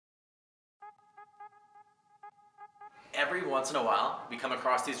Every once in a while, we come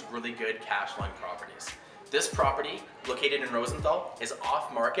across these really good cash flowing properties. This property, located in Rosenthal, is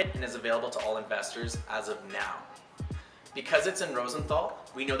off market and is available to all investors as of now. Because it's in Rosenthal,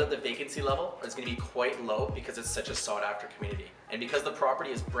 we know that the vacancy level is going to be quite low because it's such a sought after community. And because the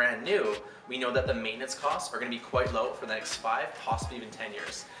property is brand new, we know that the maintenance costs are going to be quite low for the next 5, possibly even 10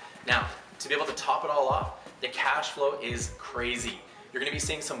 years. Now, to be able to top it all off, the cash flow is crazy. You're going to be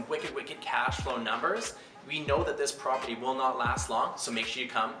seeing some wicked cash flow numbers. We know that this property will not last long, so make sure you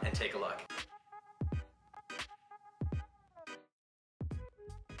come and take a look.